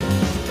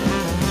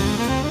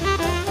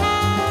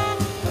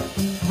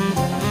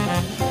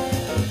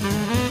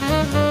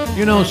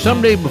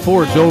Someday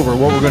before it's over,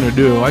 what we're going to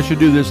do, I should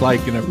do this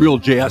like in a real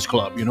jazz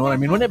club. You know what I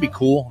mean? Wouldn't that be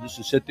cool? Just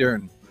to sit there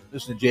and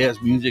listen to jazz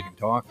music and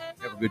talk,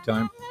 have a good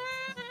time.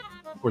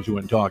 Of course, you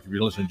wouldn't talk. If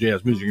you're listening to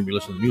jazz music, you're going to be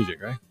listening to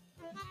music, right?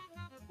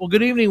 Well,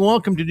 good evening.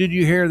 Welcome to Did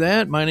You Hear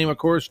That? My name, of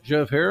course,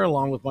 Jeff Hare,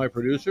 along with my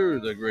producer,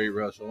 the great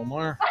Russ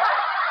Omar.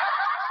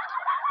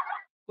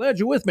 Glad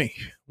you're with me.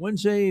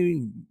 Wednesday,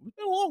 it's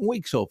been a long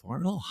week so far. A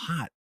little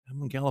hot. I'm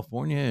in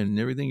California, and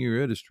everything you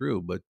read is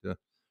true. But, oh,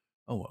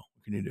 well,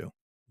 what can you do?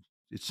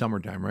 It's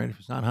summertime, right? If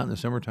it's not hot in the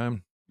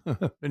summertime,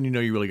 then you know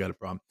you really got a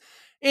problem.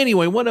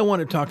 Anyway, what I want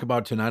to talk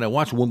about tonight, I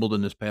watched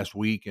Wimbledon this past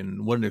week,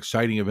 and what an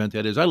exciting event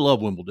that is. I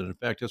love Wimbledon. In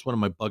fact, that's one of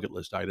my bucket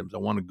list items. I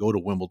want to go to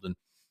Wimbledon.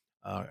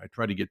 I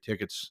try to get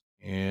tickets,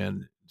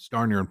 and it's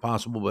darn near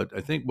impossible. But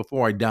I think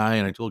before I die,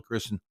 and I told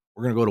Kristen,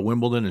 we're going to go to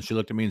Wimbledon, and she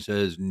looked at me and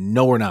says,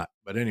 no, we're not.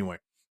 But anyway,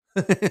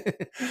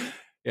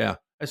 yeah.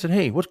 I said,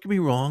 hey, what could be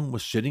wrong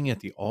with sitting at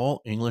the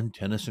All England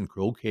Tennis and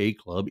Croquet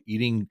Club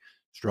eating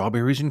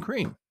strawberries and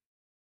cream?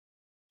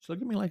 So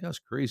look at me like I was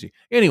crazy.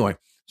 Anyway,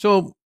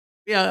 so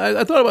yeah,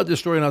 I thought about this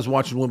story and I was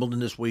watching Wimbledon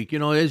this week.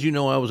 As you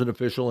know, I was an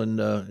official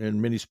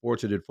in many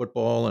sports. I did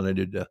football and I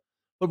did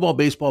football,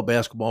 baseball,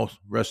 basketball,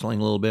 wrestling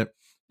a little bit.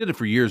 Did it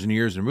for years and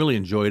years and really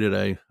enjoyed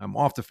it. I'm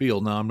off the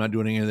field now. I'm not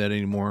doing any of that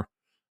anymore.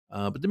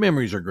 But the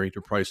memories are great.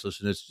 They're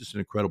priceless, and it's just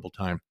an incredible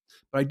time.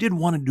 But I did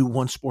want to do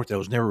one sport that I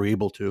was never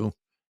able to,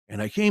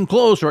 and I came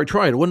close, or I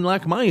tried. It wasn't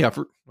lack my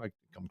effort. I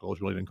come close,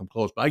 really didn't come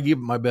close, but I gave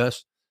it my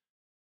best.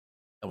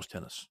 That was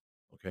tennis.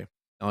 Okay.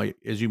 Now,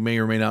 as you may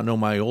or may not know,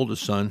 my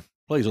oldest son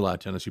plays a lot of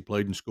tennis. He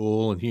played in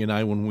school, and he and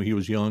I, when he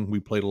was young, we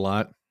played a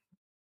lot.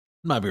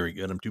 I'm not very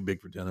good. I'm too big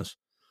for tennis.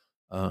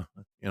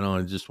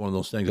 It's just one of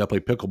those things. I play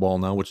pickleball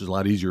now, which is a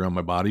lot easier on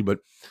my body, but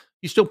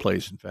he still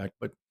plays, in fact.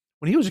 But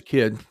when he was a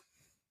kid,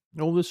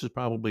 this is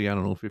probably,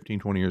 15,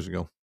 20 years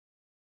ago.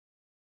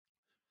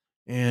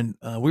 And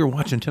we were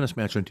watching a tennis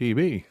match on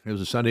TV. It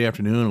was a Sunday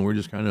afternoon, and we are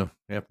just kind of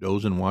half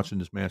dozing watching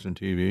this match on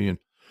TV. And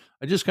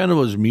I just kind of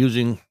was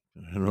musing,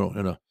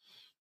 in a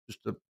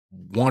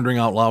wandering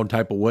out loud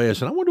type of way. I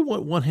said, I wonder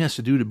what one has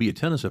to do to be a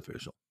tennis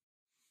official.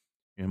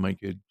 And my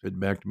kid said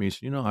back to me, he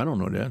said, I don't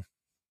know, Dad.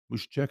 We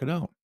should check it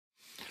out.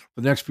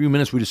 For the next few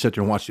minutes, we just sit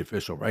there and watch the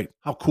official, right?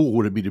 How cool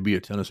would it be to be a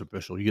tennis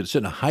official? You get to sit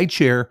in a high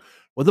chair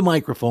with a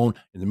microphone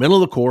in the middle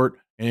of the court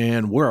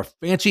and wear a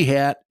fancy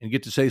hat and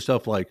get to say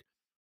stuff like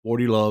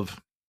 40 love,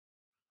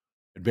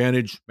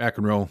 advantage,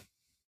 McEnroe.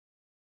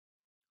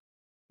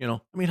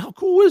 How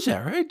cool is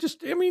that, right?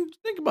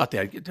 Think about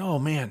that. Oh,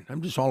 man,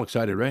 I'm just all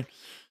excited, right?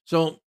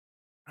 So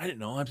I didn't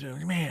know. I'm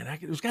saying, man,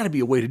 there's got to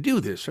be a way to do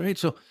this, right?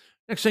 So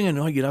next thing I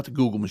know, I get out the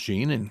Google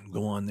machine and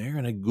go on there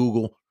and I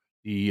Google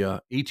the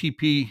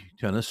ATP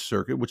tennis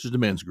circuit, which is the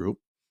men's group,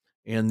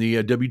 and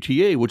the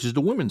WTA, which is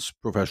the women's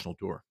professional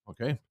tour.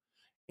 Okay.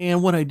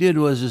 And what I did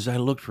is I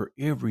looked for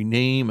every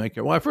name I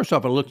could. Well, first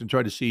off, I looked and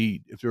tried to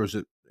see if there was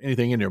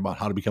anything in there about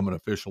how to become an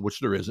official, which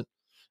there isn't.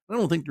 I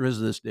don't think there is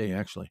to this day,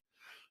 actually.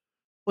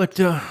 But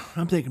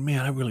I'm thinking,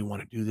 man, I really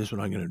want to do this.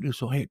 What I'm going to do.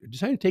 So I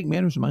decided to take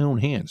matters in my own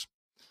hands.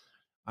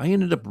 I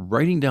ended up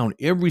writing down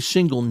every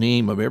single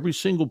name of every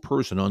single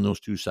person on those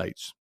two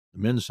sites,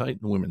 the men's site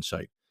and the women's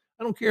site.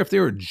 I don't care if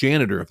they're a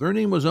janitor. If their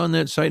name was on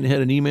that site and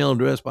had an email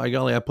address, by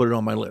golly, I put it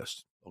on my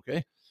list.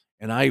 Okay.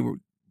 And I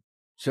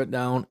sat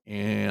down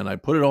and I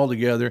put it all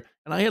together.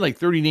 And I had like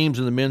 30 names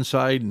on the men's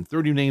side and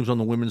 30 names on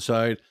the women's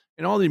side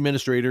and all the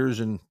administrators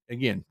and,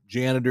 again,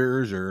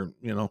 janitors or,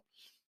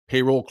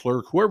 payroll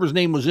clerk, whoever's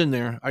name was in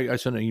there, I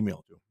sent an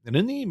email to. And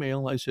in the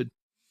email, I said,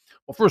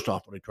 well, first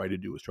off, what I tried to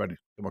do was try to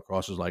come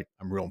across as like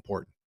I'm real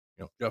important.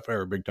 Jeff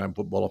Hare, big time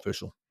football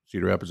official,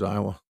 Cedar Rapids,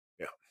 Iowa.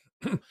 Yeah.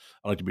 I'd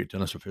like to be a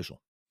tennis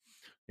official.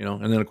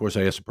 And then of course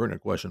I asked a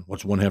pertinent question.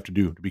 What's one have to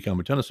do to become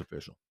a tennis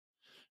official?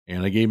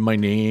 And I gave him my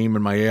name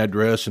and my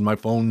address and my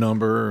phone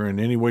number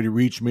and any way to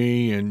reach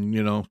me and,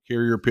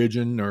 carrier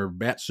pigeon or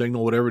bat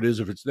signal, whatever it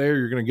is. If it's there,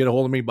 you're going to get a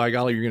hold of me. By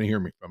golly, you're going to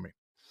hear me from me.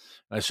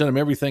 And I sent him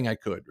everything I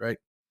could, right?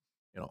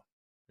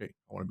 Hey,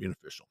 I want to be an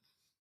official.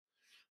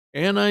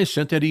 And I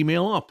sent that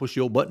email off, push the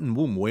old button,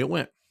 boom, away it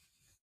went.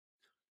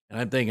 And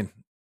I'm thinking,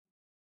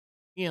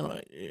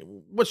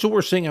 what's the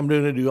worst thing I'm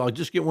going to do? I'll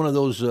just get one of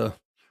those,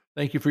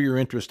 thank you for your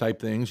interest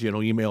type things,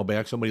 email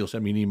back. Somebody will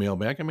send me an email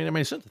back.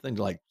 I sent the thing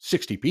to like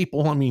 60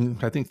 people.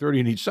 I think 30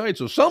 on each side.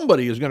 So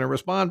somebody is going to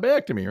respond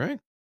back to me, right? At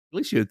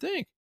least you'd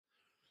think.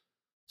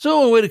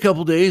 So I wait a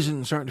couple days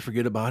and starting to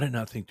forget about it,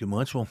 not think too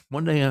much. Well,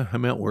 one day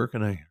I'm at work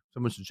and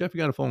someone said, Jeff, you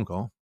got a phone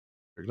call?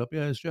 Picked up,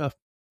 yeah, it's Jeff.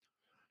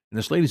 And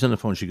this lady's on the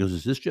phone. She goes,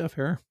 is this Jeff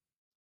Hare?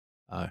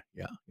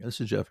 Yeah,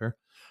 this is Jeff Hare.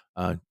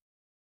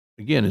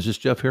 Again, is this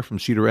Jeff Hare from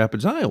Cedar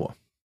Rapids, Iowa?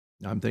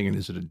 I'm thinking,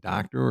 is it a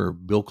doctor or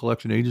bill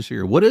collection agency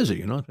or what is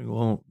it? I think,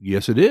 well,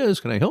 yes, it is.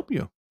 Can I help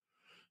you?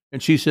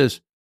 And she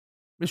says,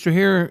 Mr.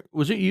 Hare,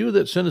 was it you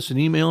that sent us an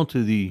email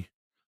to the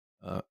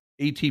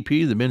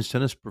ATP, the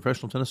Men's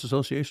Professional Tennis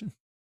Association?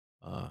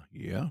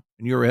 Yeah.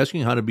 And you were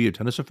asking how to be a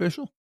tennis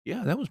official?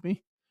 Yeah, that was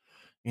me.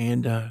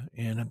 And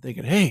I'm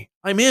thinking, hey,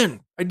 I'm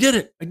in. I did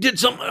it. I did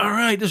something. All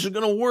right, this is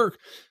going to work.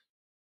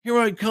 Here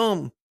I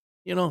come.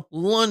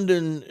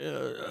 London,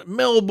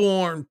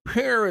 Melbourne,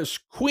 Paris,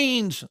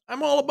 Queens.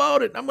 I'm all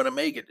about it. I'm going to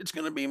make it. It's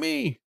going to be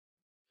me.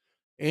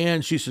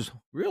 And she says,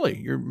 "Really?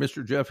 You're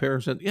Mr. Jeff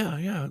Harrison?" "Yeah,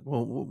 yeah.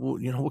 Well,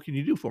 what can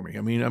you do for me?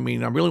 I'm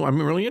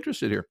really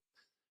interested here."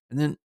 And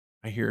then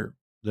I hear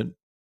the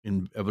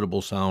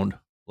inevitable sound,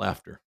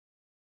 laughter.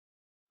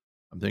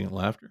 I'm thinking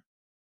laughter.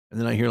 And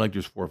then I hear like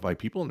there's 4 or 5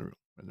 people in the room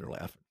and they're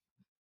laughing.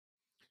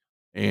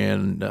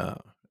 And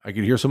I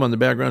could hear someone in the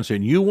background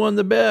saying, "You won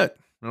the bet."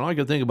 And all I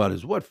could think about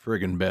is, what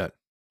friggin' bet?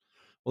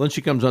 Well, then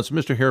she comes on and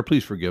says, "Mr. Hare,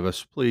 please forgive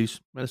us, please."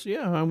 And I said,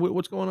 "Yeah,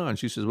 what's going on?"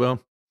 She says,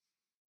 "Well,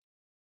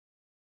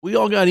 we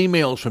all got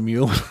emails from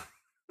you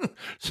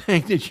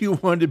saying that you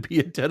wanted to be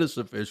a tennis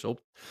official,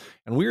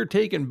 and we were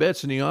taking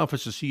bets in the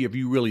office to see if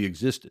you really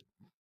existed.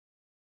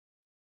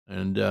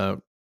 And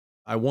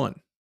I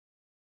won."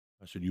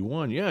 I said, "You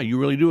won?" "Yeah, you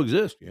really do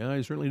exist." "Yeah,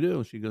 I certainly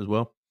do." She goes,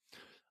 "Well,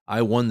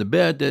 I won the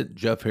bet that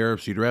Jeff Hare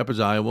of Cedar Rapids,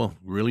 Iowa,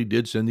 really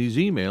did send these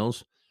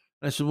emails."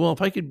 And I said, "Well,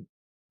 if I could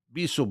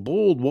be so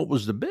bold, what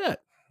was the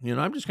bet?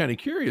 I'm just kind of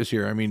curious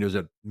here. I mean, was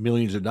it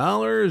millions of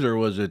dollars, or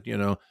was it,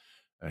 a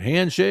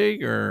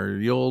handshake, or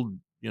the old,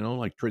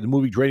 like the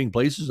movie Trading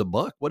Places, a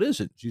buck? What is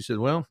it?" She said,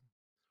 "Well,"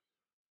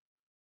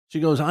 she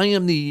goes, "I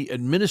am the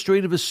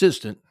administrative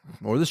assistant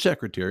or the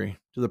secretary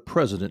to the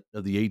president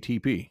of the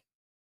ATP,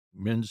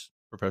 men's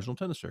professional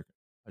tennis circuit."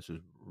 I said,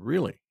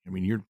 "Really? I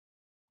mean, you're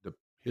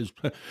his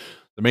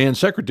the man's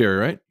secretary,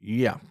 right?"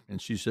 "Yeah."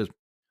 And she says,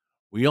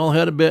 "We all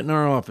had a bet in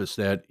our office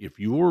that if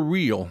you were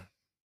real,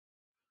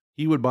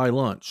 he would buy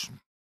lunch.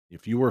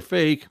 If you were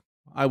fake,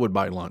 I would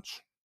buy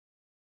lunch."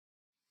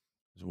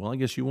 I said, "Well, I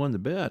guess you won the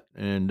bet."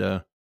 And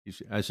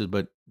I said,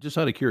 "But just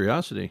out of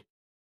curiosity,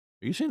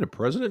 are you saying the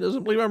president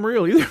doesn't believe I'm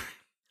real either?"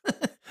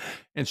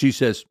 And she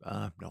says,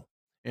 "No."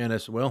 And I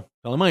said, "Well,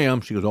 tell him I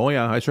am." She goes, "Oh,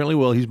 yeah, I certainly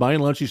will. He's buying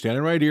lunch. He's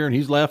standing right here, and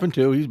he's laughing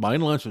too. He's buying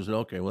lunch." I said,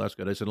 "Okay, well, that's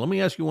good." I said, "Let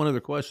me ask you one other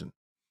question.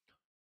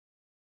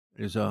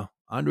 Is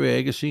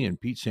Andre Agassi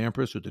and Pete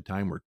Sampras at the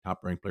time were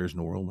top-ranked players in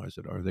the world?" And I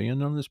said, "Are they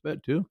in on this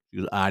bet too?" She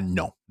goes,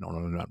 No. No,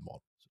 they're not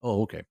involved."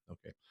 "Oh, okay,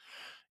 okay."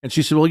 And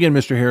she said, "Well, again,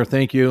 Mr. Hare,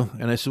 thank you."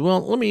 And I said,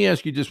 "Well, let me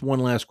ask you just one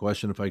last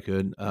question, if I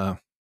could."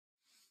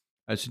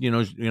 I said,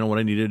 what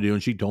I needed to do,"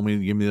 and she told me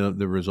to give me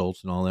the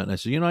results and all that. And I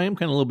said, "I am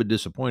kind of a little bit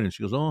disappointed."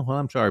 She goes, "Oh, well,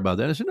 I'm sorry about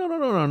that." I said, "No, no,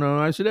 no, no, no."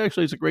 I said,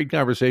 "Actually, it's a great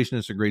conversation.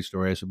 It's a great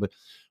story." I said, "But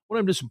what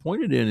I'm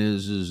disappointed in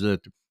is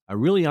that I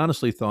really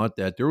honestly thought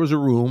that there was a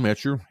room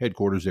at your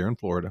headquarters there in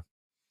Florida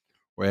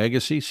where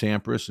Agassi,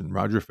 Sampras, and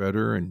Roger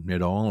Federer and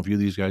Nadal, a few of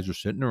these guys are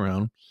sitting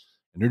around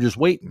and they're just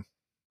waiting.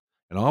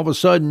 And all of a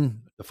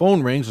sudden, the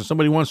phone rings and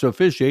somebody wants to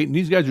officiate, and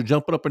these guys are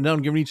jumping up and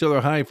down, giving each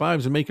other high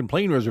fives and making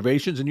plane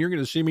reservations, and you're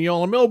going to see me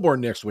all in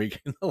Melbourne next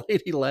week." And the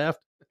lady laughed.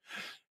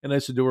 And I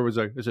said to her, I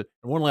said,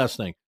 "And one last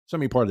thing,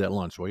 send me part of that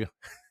lunch, will you?"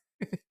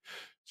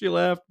 She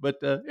laughed.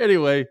 But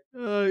anyway,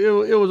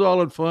 it was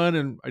all in fun,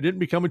 and I didn't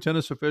become a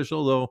tennis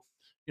official, though,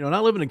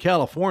 not living in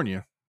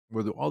California,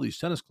 where all these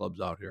tennis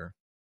clubs out here.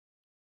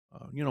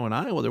 In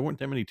Iowa, there weren't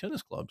that many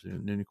tennis clubs.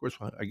 And of course,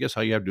 I guess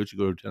how you have to do it, you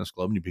go to a tennis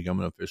club and you become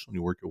an official and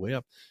you work your way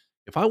up.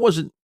 If I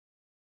wasn't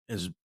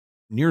as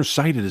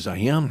nearsighted as I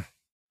am,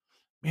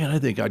 man, I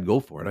think I'd go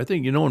for it. I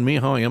think, knowing me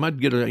how I am, I'd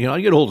get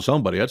a hold of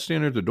somebody. I'd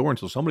stand there at the door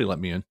until somebody let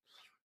me in.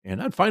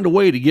 And I'd find a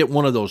way to get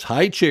one of those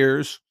high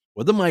chairs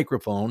with a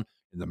microphone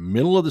in the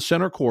middle of the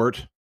center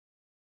court,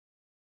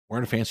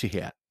 wearing a fancy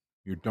hat.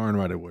 You're darn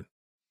right I would.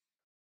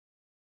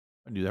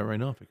 I'd do that right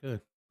now if I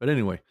could. But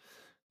anyway,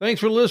 thanks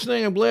for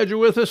listening. I'm glad you're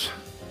with us.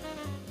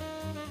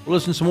 We'll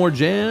listen to some more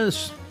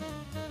jazz.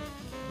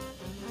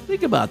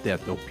 Think about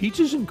that, though.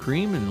 Peaches and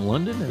cream in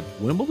London at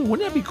Wimbledon.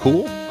 Wouldn't that be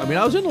cool? I mean,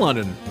 I was in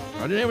London.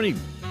 I didn't have any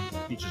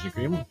peaches and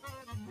cream. I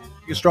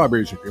get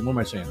strawberries and cream. What am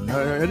I saying?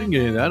 I didn't get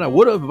any of that. I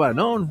would have if I'd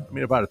known. I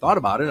mean, if I'd have thought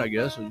about it, I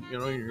guess. You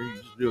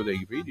just do what they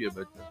feed you,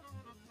 but it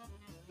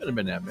couldn't have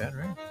been that bad,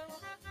 right?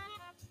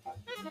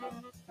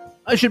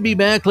 I should be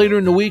back later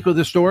in the week with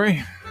a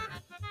story.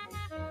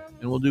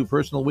 And we'll do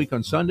Personal Week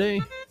on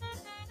Sunday.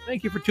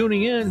 Thank you for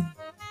tuning in.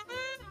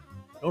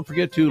 Don't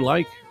forget to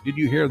like Did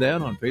You Hear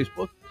That on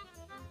Facebook.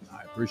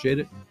 I appreciate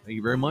it. Thank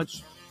you very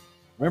much.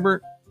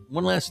 Remember,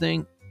 one last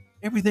thing.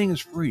 Everything is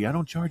free. I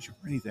don't charge you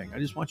for anything. I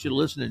just want you to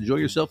listen and enjoy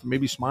yourself and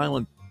maybe smile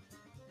and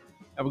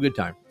have a good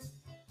time.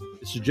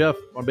 This is Jeff.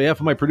 On behalf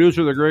of my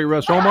producer, the great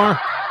Russ Omar,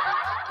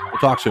 we'll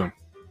talk soon.